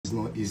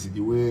not easy.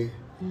 The way,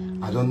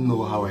 I don't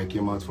know how I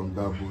came out from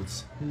that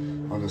boat.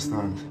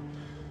 Understand?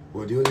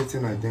 But the only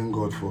thing I thank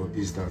God for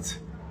is that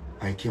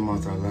I came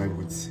out alive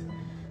with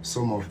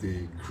some of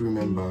the crew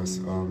members,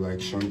 like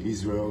Sean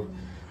Israel,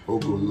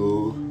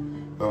 Ogolo,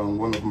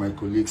 one of my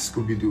colleagues,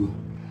 Scooby-Doo.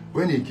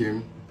 When he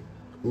came,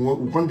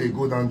 when they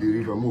go down the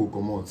river, we will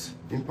come out.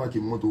 Impact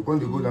him motor. When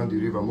they go down the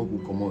river, we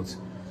will come out.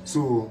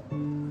 So,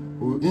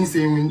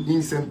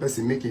 insane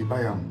person make it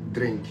buy him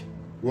drink.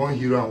 One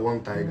hero and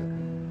one tiger.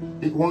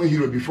 One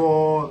hero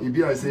before,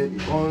 if I say,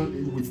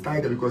 one with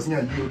tiger, because he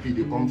and DOP,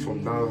 they come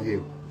from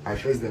downhill. I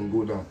first then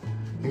go down.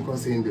 He can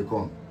say they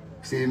come.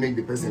 Say make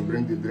the person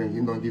bring the drink,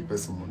 he don't give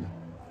person money.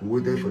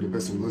 We wait for the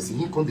person, no see.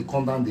 He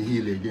come down the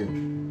hill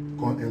again.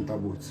 Can't enter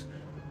boat.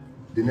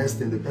 The next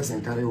thing, the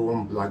person carry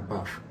one black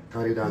bath,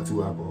 carry that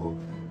to alcohol.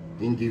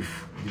 Then give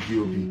the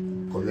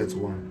DOP, collect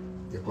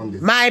one. They come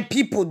there. My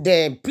people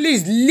there,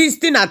 please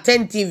listen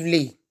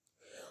attentively.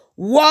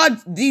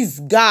 What this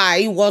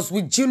guy was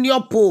with Junior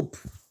Pope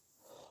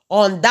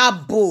on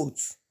that boat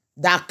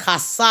that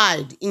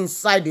capsized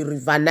inside the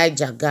River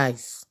Niger,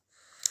 guys.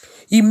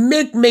 He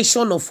made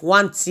mention of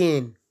one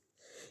thing.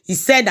 He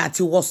said that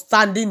he was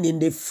standing in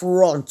the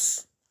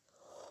front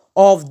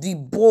of the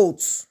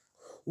boat.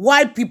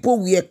 Why people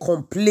were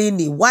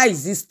complaining? Why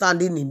is he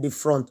standing in the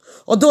front?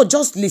 Although,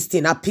 just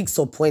listen, I picked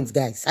some points,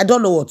 guys. I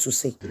don't know what to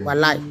say.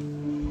 Walai.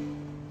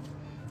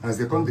 As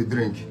they come to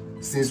drink,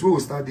 since we will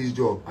start this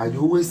job, I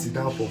always sit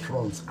down for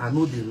front. I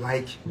know they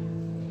like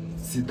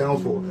sit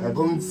down for. I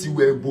don't see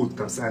where boat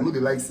can say. I know they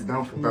like sit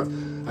down for that.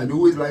 I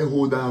always like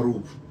hold that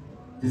rope.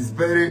 It's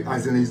very,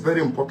 it's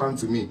very important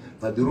to me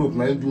that the rope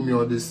now do me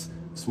all this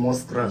small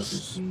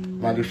scratches.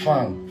 Now the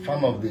fan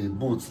of the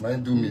boat now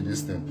do me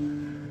this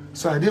thing.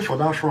 So I did for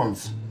that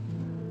front.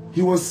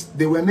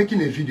 They were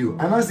making a video,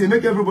 and I say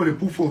make everybody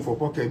put phone for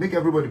pocket, make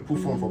everybody put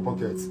phone for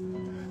pockets.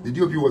 The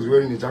DOP was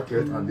wearing a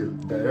jacket and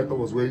the director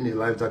was wearing a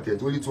life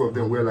jacket. Only two of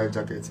them wear life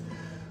jackets.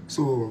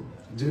 So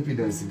JP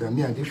then said that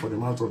me I did for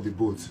them out of the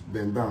boat,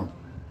 bend down.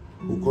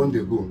 Who can't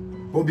they go?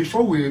 But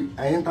before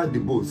I entered the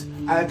boat,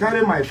 I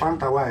carry my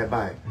Fanta while I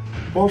buy.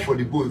 Pour for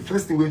the boat.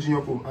 First thing when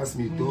Junior Pope asked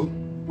me to,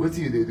 what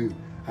do they do?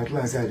 At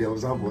last I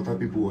observe water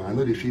people. I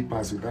know they feel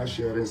pass without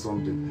sharing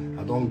something.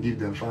 I don't give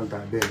them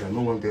Fanta, I beg. I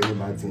don't want any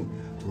bad thing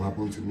to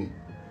happen to me.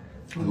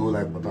 I know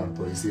like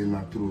potato. He say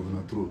not true,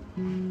 not true.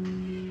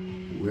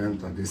 We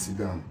enter, they sit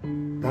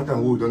down. That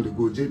time we don't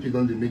go. JP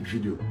don't make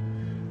video.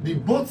 The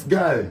boat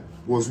guy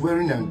was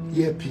wearing an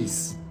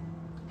earpiece.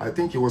 I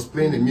think he was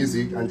playing the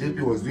music and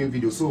JP was doing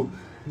video. So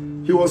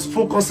he was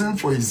focusing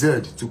for his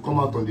head to come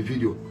out on the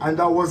video. And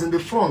I was in the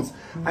front.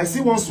 I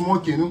see one small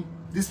canoe.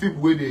 These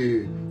people were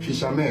the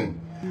fishermen.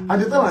 At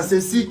the time I say,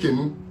 see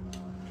canoe.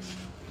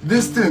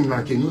 This thing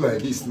like canoe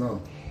like this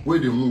now. Where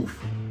they move.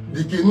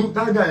 The canoe,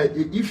 that guy,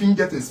 if he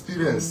get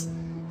experience,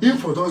 he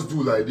for just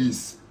do like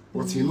this.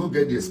 But he don't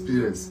get the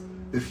experience.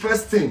 The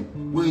first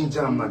thing, we in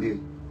jam na the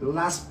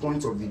last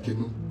point of the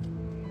canoe.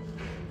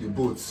 The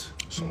boat.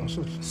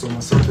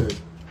 Somersaulted.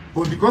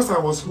 But because I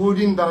was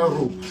holding that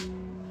rope,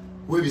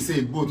 where we say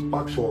a boat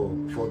packed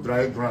for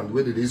dry ground,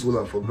 where they use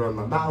hold for ground,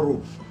 and that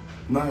rope,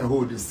 now I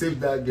hold, they save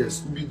that girl,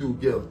 Scooby-Doo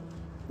girl.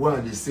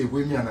 Where they save,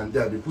 where me and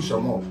there, they push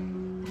them off.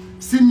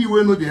 See me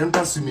when no they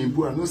enter swimming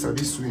pool, I know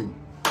sabi swim.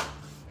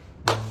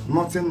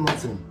 Nothing.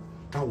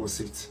 That was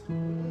it.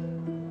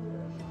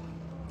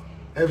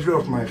 Every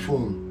of my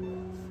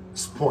phone,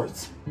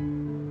 sport,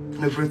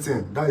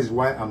 everything. That is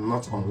why I'm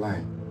not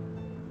online.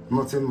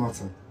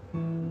 Nothing.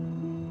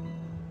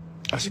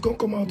 As you can't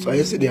come out,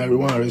 I say they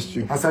want to arrest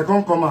you. As I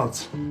can't come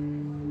out,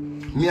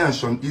 me and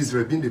Sean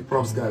Israel, being the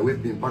props guy,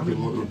 we've been packing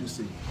motor, you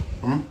see.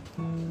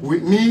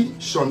 With me,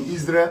 Sean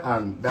Israel,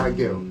 and that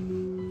girl,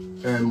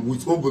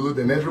 with Ogolo,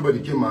 then everybody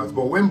came out.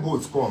 But when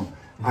boats come,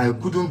 I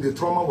couldn't, the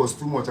trauma was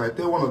too much. I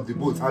tell one of the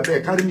boats, I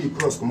beg, carry me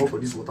across, come up for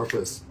this water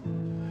first.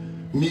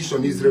 Me,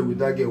 Sean Israel, with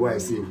that girl, where I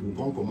say, we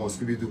can't come on,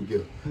 Scooby-Doo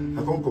girl.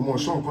 I can't come on,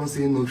 Sean can't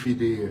say no feed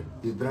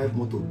they drive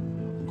motor,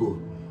 go.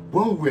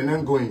 When we were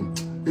not going,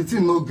 the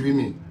thing no agree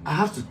me. I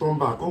have to turn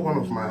back. Call one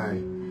of my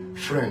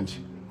friends.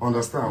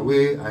 Understand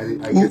where I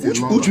get a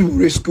number. Which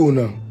race school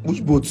now?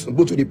 Which boat?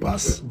 Boat where they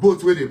pass?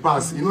 Boat where they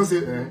pass. You know say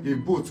a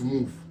boat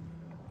move.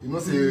 You know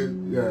say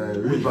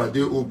river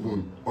they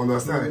open.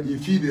 Understand?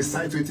 If you the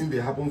site waiting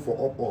they happen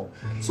for up.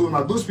 So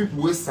now those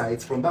people wait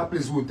sight from that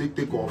place will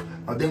take off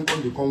and then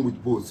they come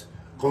with boats.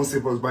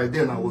 Concept by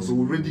then I was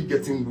already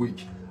getting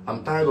weak.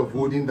 I'm tired of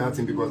holding that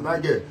thing because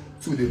that girl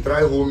too they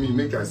try hold me,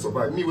 make I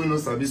survive. Me when no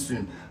service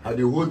swim, I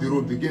they hold the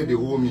rope, the girl they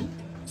hold me.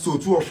 So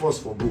two of us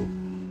for go.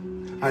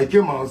 I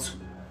came out,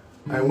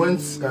 I went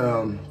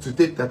to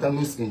take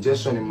tetanus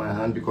injection in my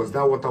hand because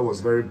that water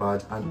was very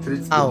bad and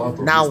treat the mouth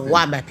of now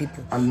why my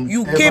people? And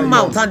you came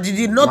out and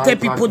did not tell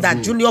people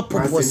that Junior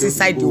Pope was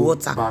inside the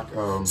water back,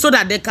 so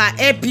that they can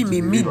help him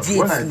immediately.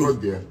 When I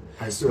got there,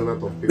 I saw a lot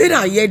of people. When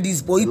I hear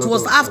this, but it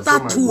was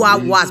after 2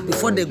 hours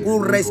before they go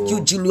rescue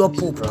Junior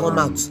Pope come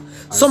out.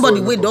 Somebody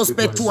will don't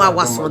spend 2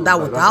 hours on that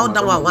water. How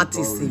that one want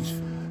to see?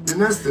 The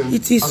next thing,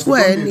 it is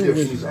well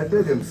anyway. I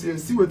tell them,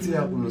 see what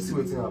happen, see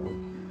what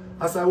happen.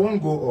 As I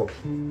won't go up,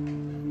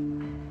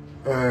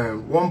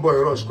 one boy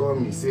rush call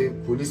me, say,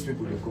 police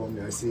people, they call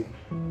me. I say,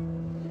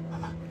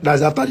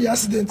 That's after the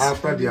accident.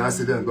 after the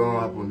accident don't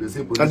happen, they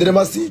say police. And they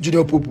never see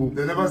Junior Popo.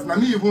 They never. Now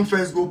me even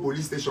first go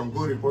police station,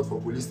 go report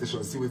for police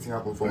station, see what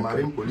happen for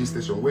Marine police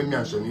station. When me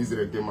and Sean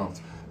Israel came out,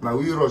 now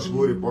we rush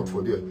go report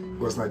for there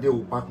because now they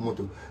will park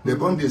motor. They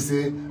come, they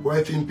say,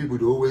 why think people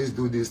they always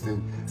do this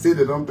thing? Say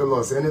they don't tell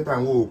us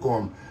anytime we will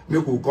come,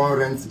 make we come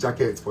rent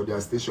jackets for their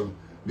station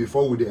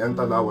before we they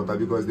enter that water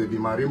because they be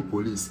Marine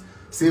police.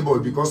 Say, but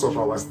because of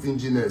our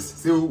stinginess,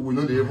 say we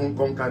know they even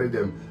come carry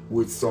them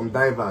with some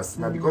divers.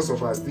 Now because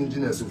of our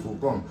stinginess, if we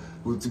come,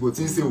 we go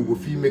think say we go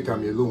feel make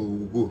them alone,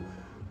 we will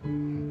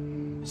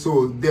go.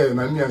 So there,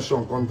 now me and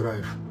Sean come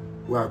drive.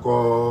 Where I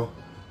call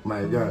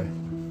my guy.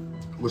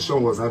 But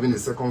Sean was having a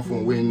second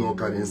phone where he no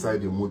carry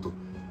inside the motor.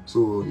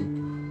 So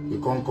he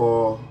can't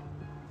call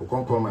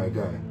my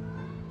guy.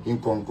 He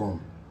can't come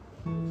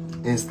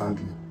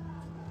instantly.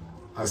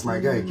 As my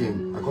guy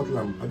came, I can't tell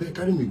him, I better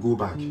carry me go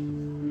back.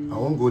 I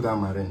won't go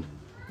down Marine.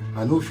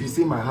 I know if you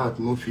say my heart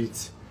no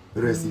fit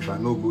rest if I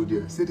no go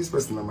there. Say this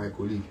person is my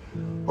colleague.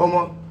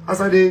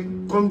 As I they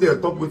come there,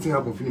 talk what thing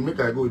happen, finish, make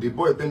I go. The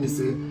boy tell me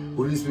say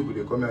police people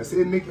they come here. I say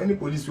make any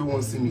police who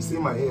won't see me, say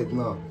my head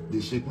now. They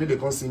shake me, they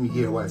can't see me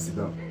here while I sit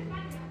down.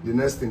 The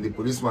next thing the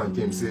policeman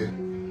came say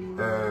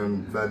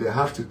that they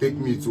have to take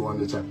me to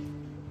Onitsha.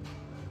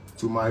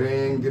 To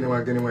Marine,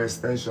 Genewa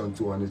extension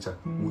to Onitsha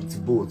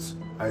with boats.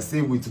 I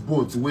say with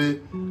boats where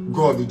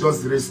God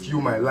just rescue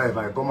my life.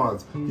 I come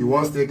out. He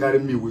wants to carry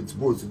me with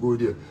boats to go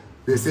there.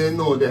 They say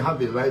no, they have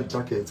a life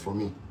jacket for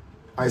me.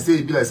 I say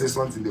it be like say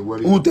something they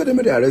worry. Who tell them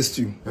they arrest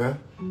you? Eh?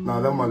 Now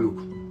let me look.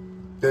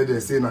 Then they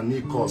say na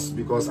me cause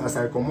because as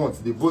I come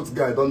out, the boat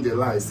guy don't they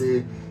lie.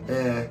 Say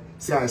I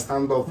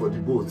stand up for the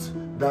boat.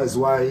 That's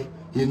why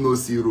he no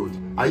see road.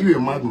 Are you a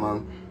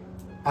madman?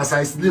 As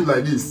I sleep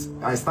like this,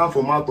 I stand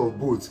for mouth of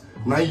boat.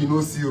 Now you no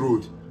see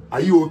road.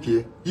 Are you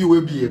okay? You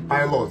will be a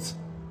pilot.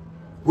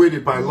 Where the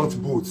pilot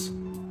boats.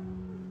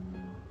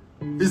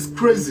 It's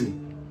crazy.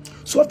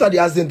 So after the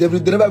accident,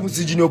 they never even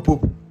see Junior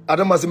Pope. I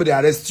don't must say they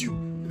arrest you.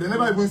 They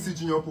never even see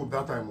Junior Pope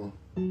that time. Oh.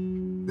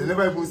 They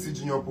never even see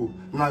Junior Pope.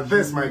 Now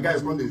verse my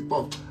guys when they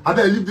talk.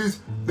 After I leave this,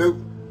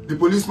 the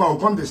policeman will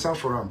come they shout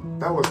for him.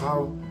 That was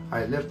how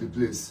I left the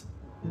place.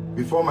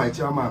 Before my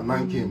chairman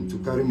man came to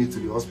carry me to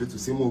the hospital,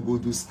 say we'll go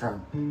do scan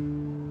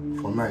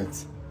for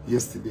night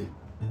yesterday.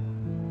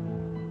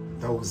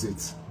 That was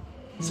it.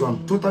 So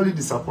I'm totally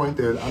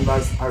disappointed, and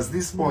as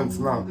this point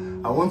now,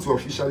 I want to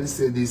officially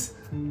say this.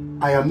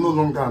 I am no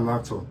longer an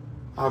actor.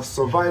 I've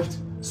survived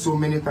so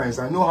many times.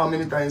 I know how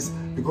many times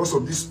because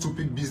of this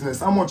stupid business.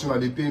 How much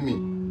they pay me?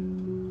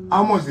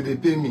 How much did they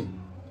pay me?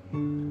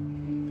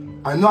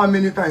 I know how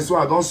many times so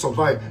I don't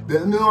survive.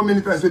 I know how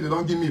many times where they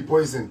don't give me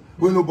poison.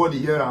 When nobody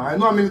here. I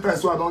know how many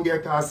times so I don't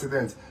get car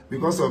accidents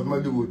because of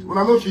Nollywood. When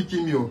I know if you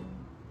kill me,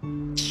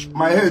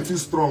 my hair too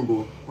strong.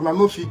 When I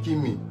know if you kill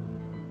me.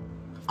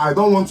 I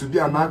don't want to be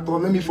an actor.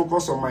 Let me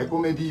focus on my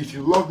comedy. If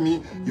you love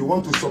me, you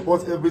want to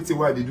support everything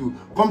what I do,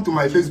 come to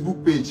my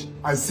Facebook page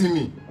and see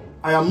me.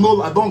 I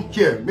don't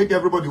care. Make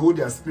everybody hold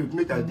their script.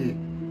 Make a day.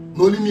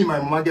 No only me, my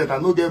mama get. I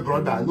no get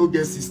brother. I no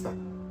get sister.